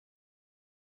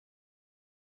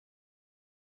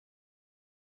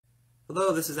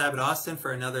Hello, this is Abbot Austin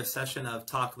for another session of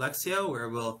Talk Lectio, where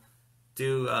we'll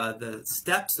do the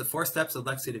 4 steps of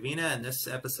Lectio Divina. In this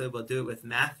episode, we'll do it with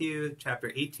Matthew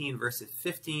chapter 18, verses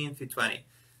 15 through 20.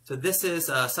 So this is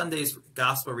Sunday's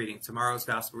Gospel reading, tomorrow's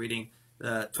Gospel reading,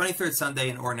 the 23rd Sunday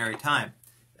in Ordinary Time.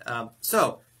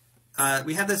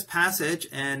 We have this passage,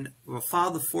 and we'll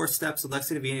follow the 4 steps of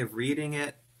Lectio Divina of reading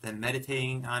it, then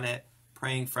meditating on it,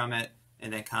 praying from it,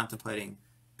 and then contemplating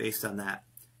based on that.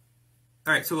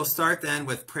 All right, so we'll start then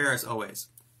with prayer as always.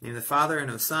 In the name of the Father, and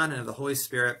of the Son, and of the Holy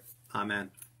Spirit.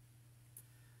 Amen.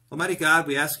 Almighty God,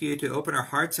 we ask you to open our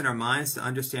hearts and our minds to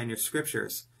understand your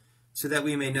scriptures, so that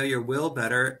we may know your will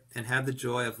better and have the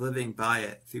joy of living by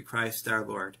it through Christ our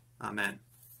Lord. Amen.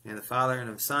 In the name of the Father, and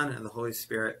of the Son, and of the Holy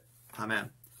Spirit.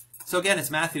 Amen. So again, it's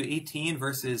Matthew 18,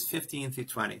 verses 15 through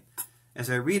 20.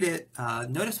 As I read it,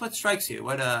 notice what strikes you,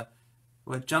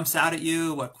 what jumps out at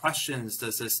you, what questions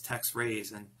does this text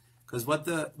raise, and because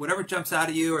whatever jumps out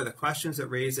at you or the questions it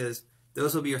raises,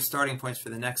 those will be your starting points for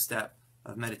the next step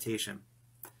of meditation.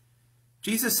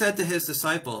 Jesus said to his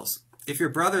disciples, "If your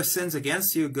brother sins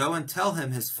against you, go and tell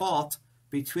him his fault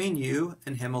between you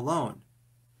and him alone.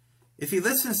 If he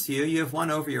listens to you, you have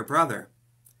won over your brother.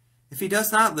 If he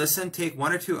does not listen, take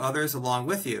 1 or 2 others along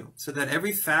with you, so that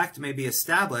every fact may be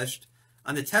established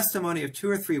on the testimony of 2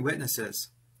 or 3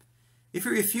 witnesses. If he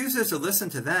refuses to listen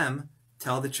to them,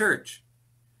 tell the church.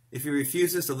 If he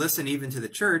refuses to listen even to the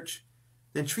church,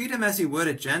 then treat him as you would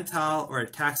a Gentile or a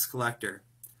tax collector.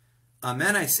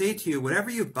 Amen, I say to you, whatever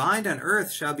you bind on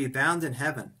earth shall be bound in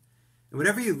heaven, and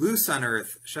whatever you loose on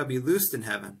earth shall be loosed in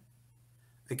heaven.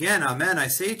 Again, amen, I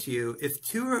say to you, if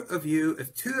two of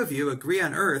you agree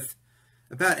on earth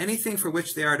about anything for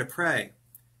which they are to pray,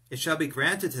 it shall be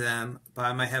granted to them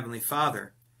by my heavenly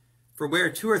Father. For where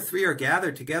 2 or 3 are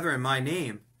gathered together in my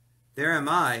name, there am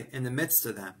I in the midst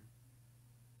of them."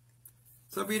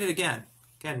 So read it again.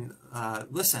 Again,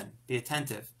 listen, be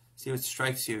attentive, see what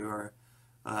strikes you or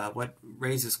what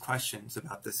raises questions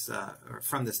about this or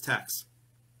from this text.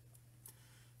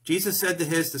 Jesus said to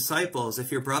his disciples,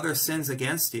 "If your brother sins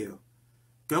against you,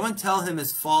 go and tell him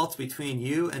his fault between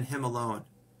you and him alone.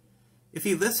 If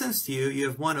he listens to you, you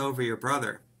have won over your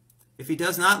brother. If he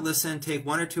does not listen, take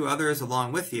 1 or 2 others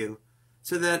along with you,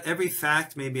 so that every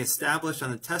fact may be established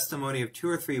on the testimony of 2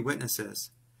 or 3 witnesses.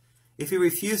 If he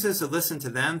refuses to listen to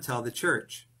them, tell the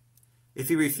church. If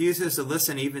he refuses to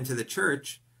listen even to the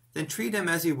church, then treat him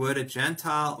as you would a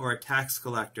Gentile or a tax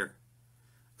collector.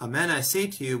 Amen, I say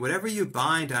to you, whatever you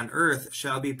bind on earth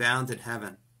shall be bound in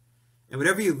heaven, and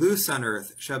whatever you loose on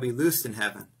earth shall be loosed in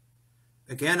heaven.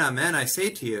 Again, amen, I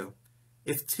say to you,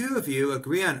 if 2 of you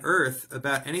agree on earth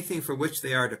about anything for which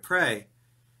they are to pray,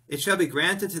 it shall be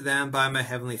granted to them by my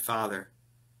heavenly Father.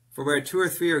 For where 2 or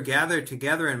 3 are gathered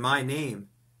together in my name,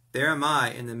 there am I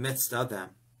in the midst of them."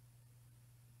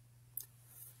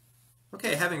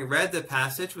 Okay, having read the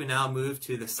passage, we now move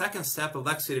to the second step of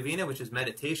Lectio Divina, which is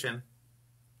meditation.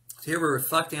 So here we're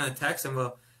reflecting on the text, and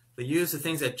we'll use the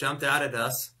things that jumped out at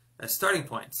us as starting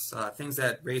points, things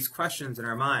that raise questions in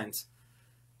our minds.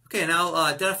 Okay, and I'll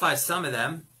identify some of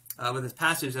them with this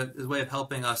passage as a way of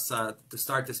helping us to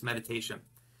start this meditation.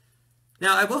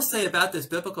 Now, I will say about this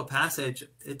biblical passage,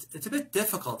 it's a bit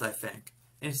difficult, I think.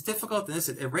 And it's difficult in this,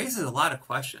 it raises a lot of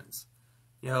questions.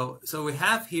 So we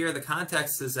have here, the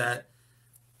context is that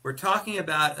we're talking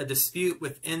about a dispute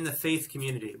within the faith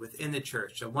community, within the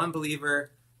church. So one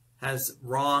believer has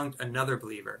wronged another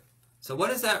believer. So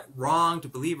what does that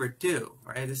wronged believer do?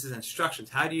 Right? This is instructions.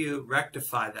 How do you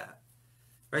rectify that?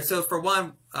 Right? So for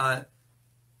one,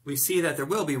 we see that there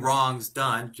will be wrongs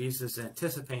done. Jesus is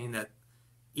anticipating that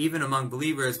even among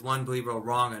believers, one believer will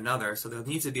wrong another. So there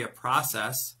needs to be a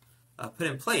process put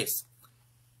in place.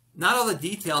 Not all the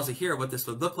details are here, what this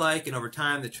would look like, and over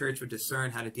time the church would discern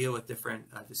how to deal with different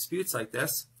disputes like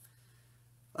this.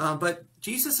 But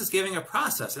Jesus is giving a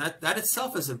process, and that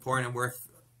itself is important and worth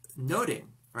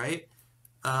noting, right?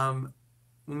 When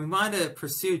we want to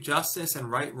pursue justice and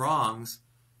right wrongs,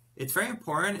 it's very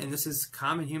important, and this is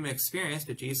common human experience,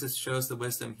 but Jesus shows the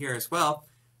wisdom here as well,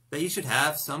 that you should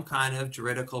have some kind of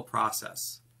juridical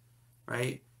process,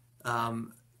 right?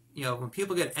 When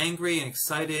people get angry and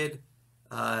excited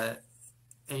and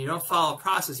you don't follow a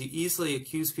process, you easily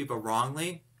accuse people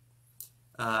wrongly.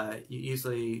 You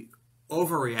easily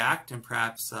overreact and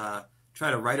perhaps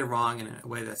try to right a wrong in a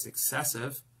way that's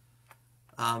excessive.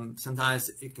 Sometimes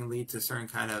it can lead to a certain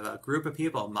kind of a group of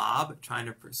people, a mob, trying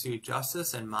to pursue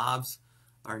justice, and mobs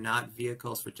are not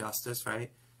vehicles for justice,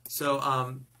 right? So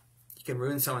you can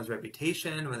ruin someone's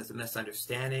reputation when there's a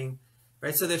misunderstanding,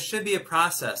 right? So there should be a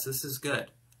process. This is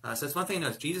good. So that's one thing to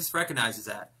notice. Jesus recognizes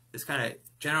that. This kind of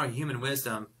general human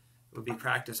wisdom would be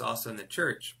practiced also in the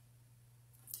church.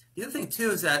 The other thing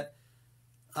too is that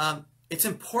it's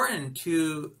important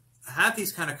to have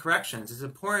these kind of corrections. It's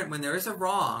important when there is a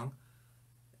wrong,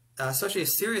 especially a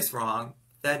serious wrong,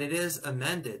 that it is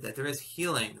amended, that there is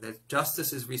healing, that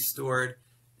justice is restored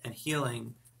and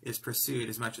healing is pursued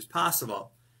as much as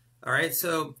possible. All right,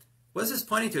 so what is this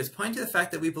pointing to? It's pointing to the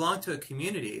fact that we belong to a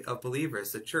community of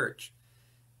believers, the church,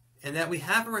 and that we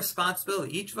have a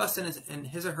responsibility, each of us in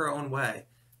his or her own way.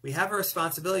 We have a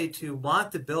responsibility to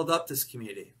want to build up this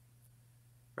community.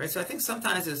 Right? So I think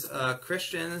sometimes as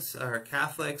Christians or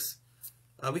Catholics,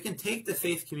 we can take the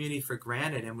faith community for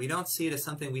granted, and we don't see it as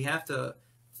something we have to,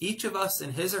 each of us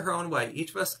in his or her own way,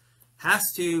 each of us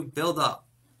has to build up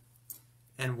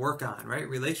and work on, right?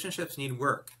 Relationships need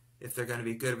work if they're going to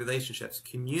be good relationships.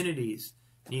 Communities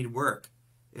need work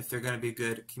if they're going to be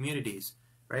good communities,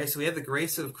 right? So we have the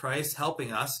grace of Christ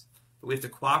helping us, but we have to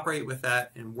cooperate with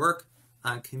that and work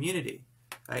on community,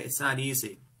 right? It's not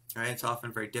easy, right? It's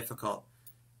often very difficult.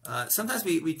 Sometimes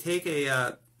we take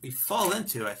we fall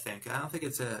into, I don't think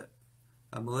it's a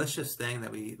malicious thing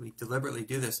that we deliberately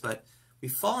do this, but we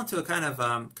fall into a kind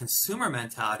of consumer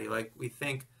mentality. Like we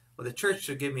think, well, the church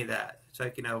should give me that. It's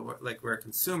like, like we're a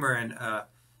consumer and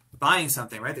buying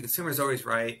something, right? The consumer is always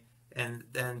right, and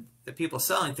then the people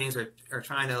selling things are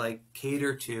trying to like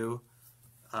cater to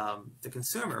the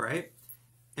consumer, right?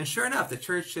 And sure enough, the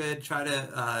church should try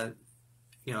to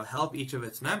help each of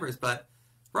its members, but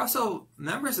we're also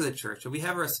members of the church, and we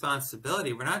have a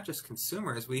responsibility. We're not just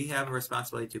consumers. We have a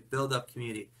responsibility to build up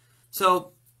community.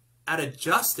 So out of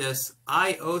justice,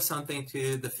 I owe something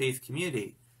to the faith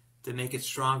community to make it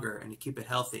stronger and to keep it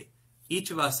healthy. Each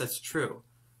of us, that's true.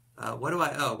 What do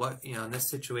I owe? What, in this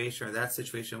situation or that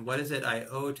situation, what is it I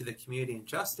owe to the community in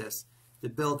justice to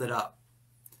build it up?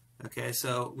 Okay,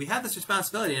 so we have this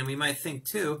responsibility, and we might think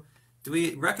too, do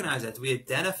we recognize that? Do we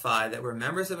identify that we're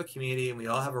members of a community and we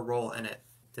all have a role in it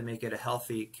to make it a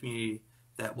healthy community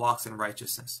that walks in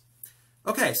righteousness?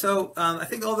 Okay, so I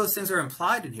think all those things are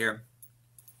implied in here.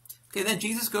 Okay, then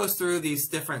Jesus goes through these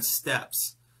different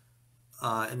steps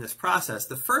in this process.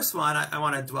 The first one I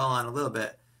want to dwell on a little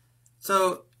bit.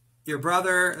 So your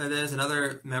brother, that is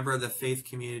another member of the faith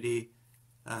community,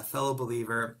 fellow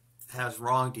believer, has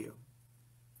wronged you.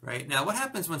 Right? Now, what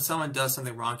happens when someone does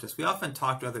something wrong to us? We often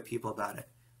talk to other people about it.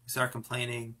 We start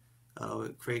complaining,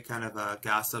 create kind of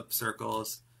gossip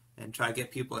circles, and try to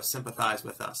get people to sympathize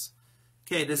with us.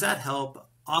 Okay, does that help?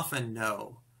 Often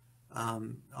no.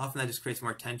 Often that just creates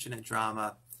more tension and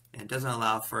drama and doesn't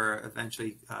allow for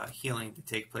eventually healing to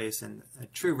take place and a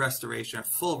true restoration, a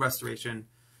full restoration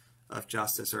of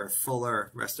justice, or a fuller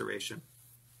restoration.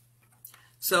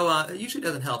 So it usually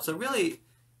doesn't help. So really,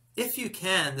 if you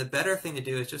can, the better thing to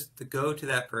do is just to go to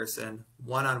that person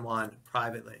one-on-one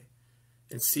privately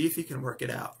and see if you can work it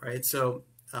out, right? So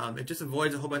it just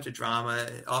avoids a whole bunch of drama.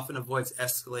 It often avoids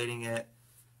escalating it,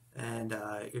 and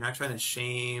you're not trying to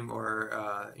shame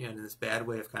or in this bad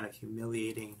way of kind of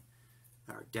humiliating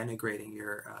or denigrating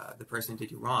the person who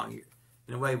did you wrong.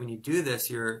 In a way, when you do this,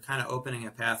 you're kind of opening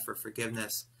a path for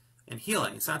forgiveness and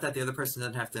healing. It's not that the other person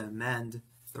doesn't have to amend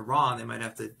the wrong. They might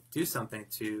have to do something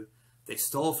to, they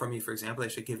stole from you, for example, they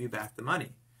should give you back the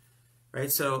money,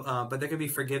 right? So, but there can be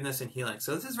forgiveness and healing.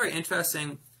 So this is very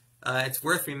interesting. It's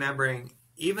worth remembering,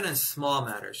 even in small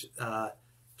matters,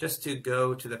 just to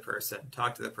go to the person,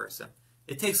 talk to the person.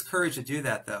 It takes courage to do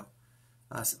that, though.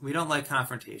 We don't like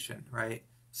confrontation, right?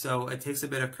 So it takes a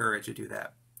bit of courage to do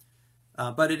that.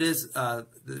 But it is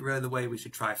really the way we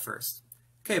should try first.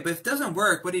 Okay, but if it doesn't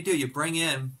work, what do? You bring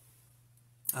in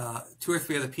 2 or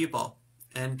 3 other people.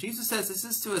 And Jesus says this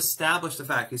is to establish the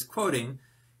fact. He's quoting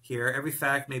here, every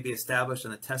fact may be established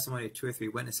on the testimony of 2 or 3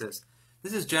 witnesses.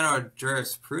 This is general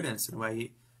jurisprudence in a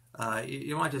way. You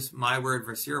don't want just my word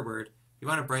versus your word. You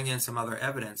want to bring in some other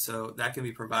evidence. So that can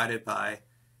be provided by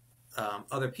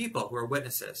other people who are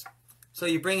witnesses. So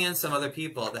you bring in some other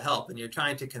people to help, and you're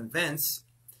trying to convince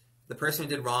the person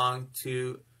who did wrong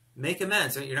to make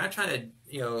amends. So you're not trying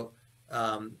to,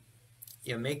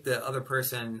 make the other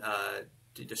person,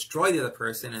 to destroy the other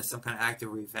person in some kind of act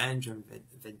of revenge or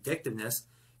vindictiveness.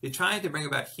 You're trying to bring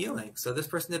about healing. So this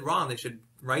person did wrong. They should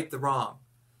right the wrong,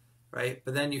 right?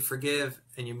 But then you forgive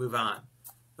and you move on.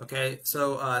 Okay,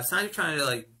 so it's not you're trying to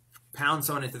like pound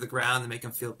someone into the ground and make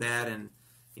them feel bad and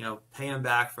pay them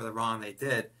back for the wrong they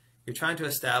did. You're trying to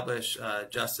establish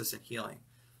justice and healing.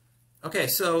 Okay,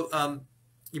 so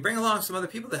you bring along some other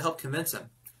people to help convince them.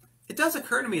 It does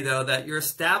occur to me, though, that you're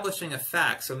establishing a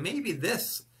fact. So maybe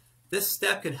this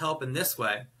step can help in this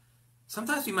way.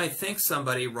 Sometimes we might think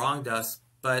somebody wronged us,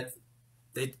 but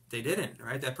they didn't,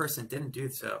 right? That person didn't do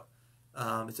so.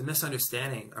 it's a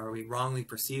misunderstanding, or we wrongly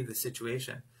perceive the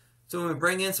situation. So when we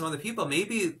bring in some other people,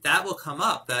 maybe that will come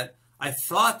up, that I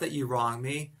thought that you wronged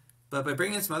me, but by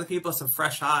bringing in some other people, some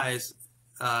fresh eyes,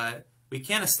 we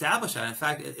can't establish that. In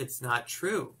fact, it's not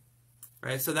true,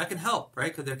 right? So that can help,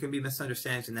 right? Because there can be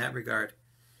misunderstandings in that regard.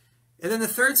 And then the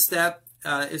third step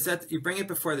is that you bring it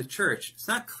before the church. It's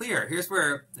not clear. Here's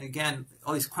where, again,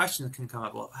 all these questions can come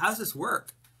up. Well, how does this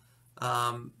work?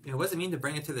 What does it mean to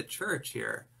bring it to the church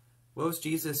here? What was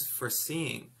Jesus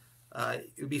foreseeing?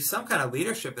 It would be some kind of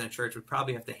leadership in the church would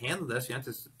probably have to handle this. You don't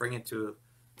have to bring it to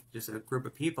just a group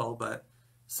of people, but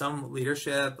some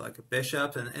leadership, like a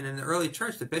bishop. And in the early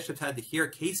church, the bishops had to hear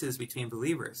cases between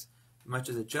believers, much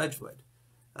as a judge would,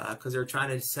 because they were trying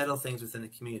to settle things within the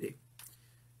community.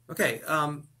 Okay,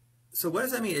 so what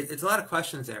does that mean? It's a lot of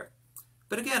questions there.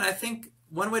 But again, I think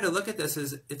one way to look at this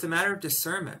is it's a matter of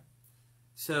discernment.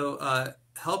 So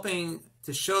helping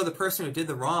to show the person who did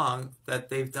the wrong that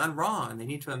they've done wrong and they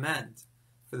need to amend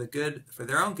for the good, for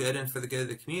their own good and for the good of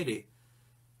the community,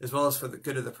 as well as for the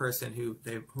good of the person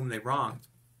whom they wronged.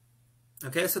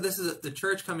 Okay, so this is the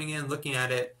church coming in, looking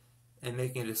at it, and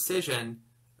making a decision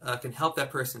can help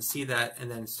that person see that and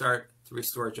then start to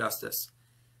restore justice.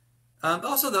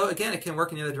 Also, though, again, it can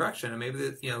work in the other direction, and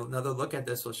maybe another look at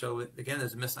this will show again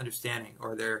there's a misunderstanding,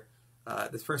 or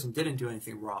this person didn't do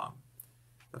anything wrong.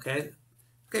 Okay,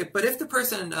 but if the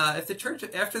person, if the church,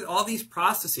 after all these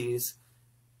processes,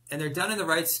 and they're done in the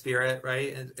right spirit,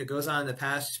 right? And it goes on, the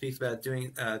passage speaks about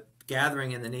doing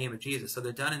gathering in the name of Jesus. So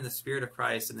they're done in the spirit of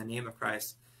Christ, in the name of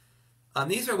Christ.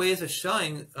 These are ways of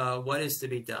showing what is to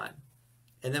be done.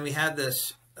 And then we have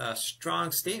this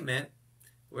strong statement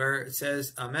where it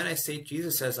says, Amen, I say,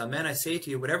 Jesus says, Amen, I say to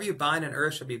you, whatever you bind on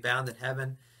earth shall be bound in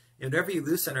heaven, and whatever you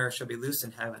loose on earth shall be loosed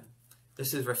in heaven.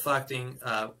 This is reflecting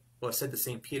what said to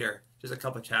St. Peter just a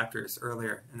couple chapters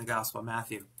earlier in the Gospel of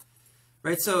Matthew.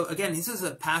 Right, so again, this is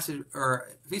a passage, or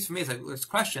at least for me, it's like there's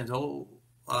questions. Well,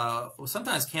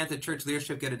 sometimes can't the church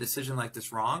leadership get a decision like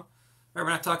this wrong? Right, we're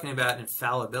not talking about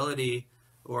infallibility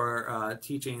or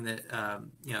teaching that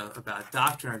about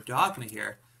doctrine or dogma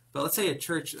here. But let's say a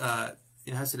church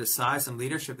has to decide, some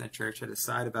leadership in the church to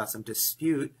decide about some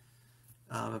dispute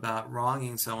about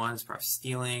wronging someone, perhaps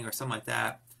stealing or something like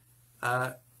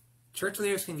that. Church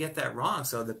leaders can get that wrong.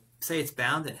 So say it's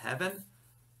bound in heaven.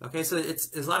 Okay, so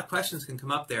there's a lot of questions can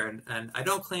come up there, and I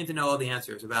don't claim to know all the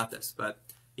answers about this, but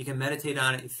you can meditate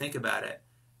on it, you think about it,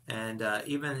 and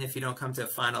even if you don't come to a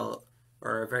final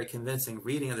or a very convincing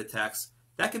reading of the text,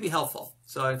 that can be helpful.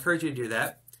 So I encourage you to do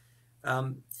that.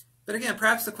 But again,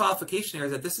 perhaps the qualification here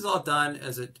is that this is all done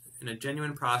in a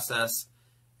genuine process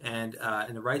and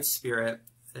in the right spirit,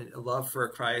 a love for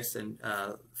Christ and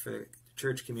for the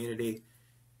church community.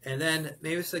 And then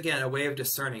maybe it's, again, a way of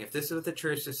discerning. If this is what the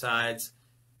church decides,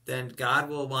 then God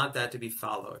will want that to be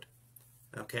followed.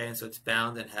 Okay, and so it's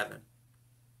bound in heaven.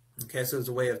 Okay, so it's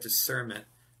a way of discernment.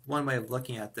 One way of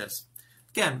looking at this.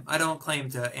 Again, I don't claim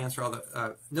to answer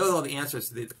know all the answers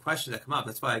to the questions that come up.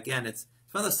 That's why, again, it's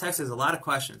one of those texts. There's a lot of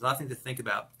questions, a lot of things to think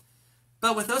about.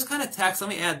 But with those kind of texts, let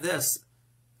me add this: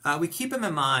 we keep them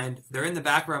in mind. They're in the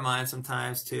back of our mind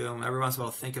sometimes too. And every once in a while,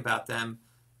 we'll think about them,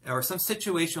 or some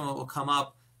situation will come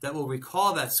up that will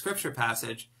recall that scripture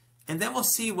passage. And then we'll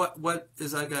see what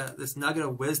is like this nugget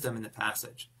of wisdom in the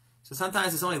passage. So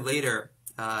sometimes it's only later,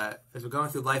 as we're going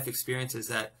through life experiences,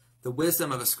 that the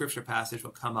wisdom of a scripture passage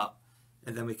will come up,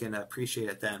 and then we can appreciate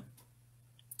it then.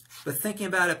 But thinking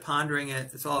about it, pondering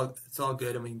it, it's all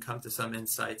good, and we can come to some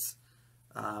insights.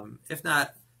 If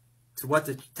not to what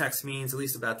the text means, at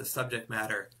least about the subject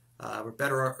matter, we're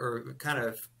better, or kind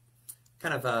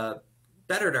of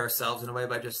bettered ourselves in a way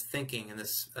by just thinking in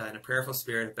a prayerful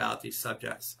spirit about these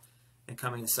subjects, and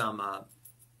coming to some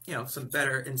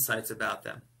better insights about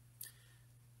them.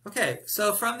 Okay,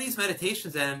 so from these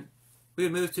meditations then, we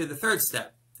would move to the third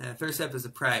step. And the third step is to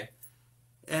pray.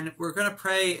 And we're going to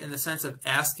pray in the sense of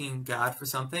asking God for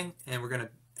something, and we're going to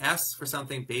ask for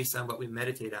something based on what we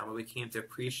meditate on, what we came to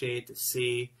appreciate, to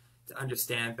see, to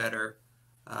understand better.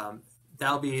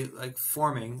 They'll be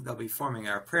forming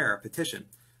our prayer, our petition.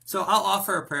 So I'll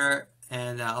offer a prayer,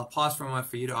 and I'll pause for a moment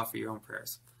for you to offer your own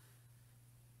prayers.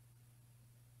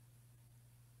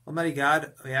 Almighty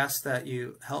God, we ask that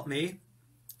you help me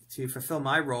to fulfill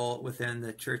my role within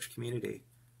the church community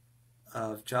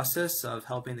of justice, of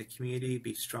helping the community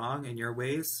be strong in your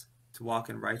ways, to walk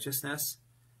in righteousness.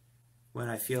 When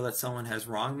I feel that someone has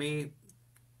wronged me,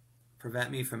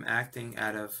 prevent me from acting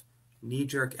out of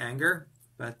knee-jerk anger,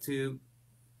 but to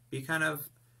be kind of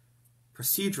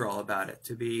procedural about it,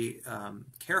 to be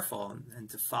careful and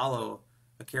to follow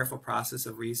a careful process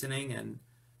of reasoning and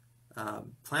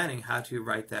planning how to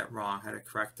right that wrong, how to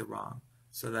correct the wrong,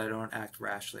 so that I don't act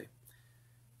rashly.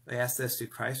 I ask this through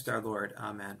Christ our Lord.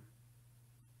 Amen.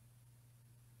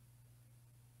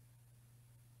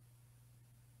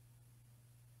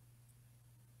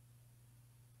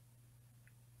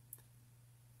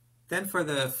 Then for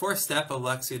the fourth step of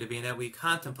Lectio Divina, we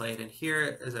contemplate, and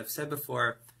here, as I've said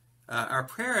before, our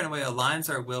prayer in a way aligns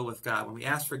our will with God. When we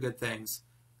ask for good things,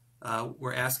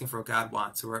 we're asking for what God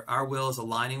wants. So our will is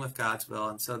aligning with God's will,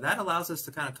 and so that allows us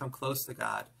to kind of come close to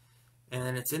God.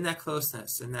 And it's in that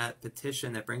closeness, in that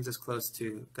petition that brings us close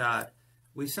to God,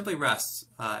 we simply rest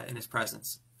in His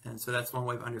presence. And so that's one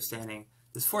way of understanding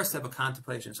this fourth step of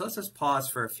contemplation. So let's just pause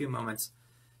for a few moments,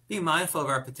 being mindful of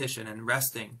our petition and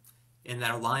resting in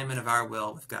that alignment of our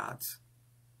will with God's.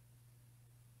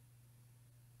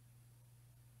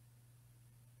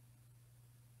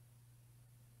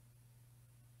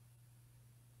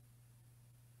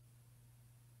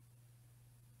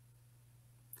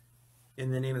 In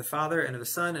the name of the Father, and of the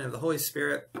Son, and of the Holy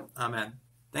Spirit. Amen.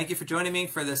 Thank you for joining me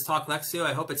for this talk Lectio.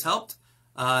 I hope it's helped.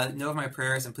 Know of my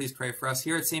prayers, and please pray for us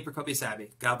here at St. Procopius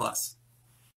Abbey. God bless.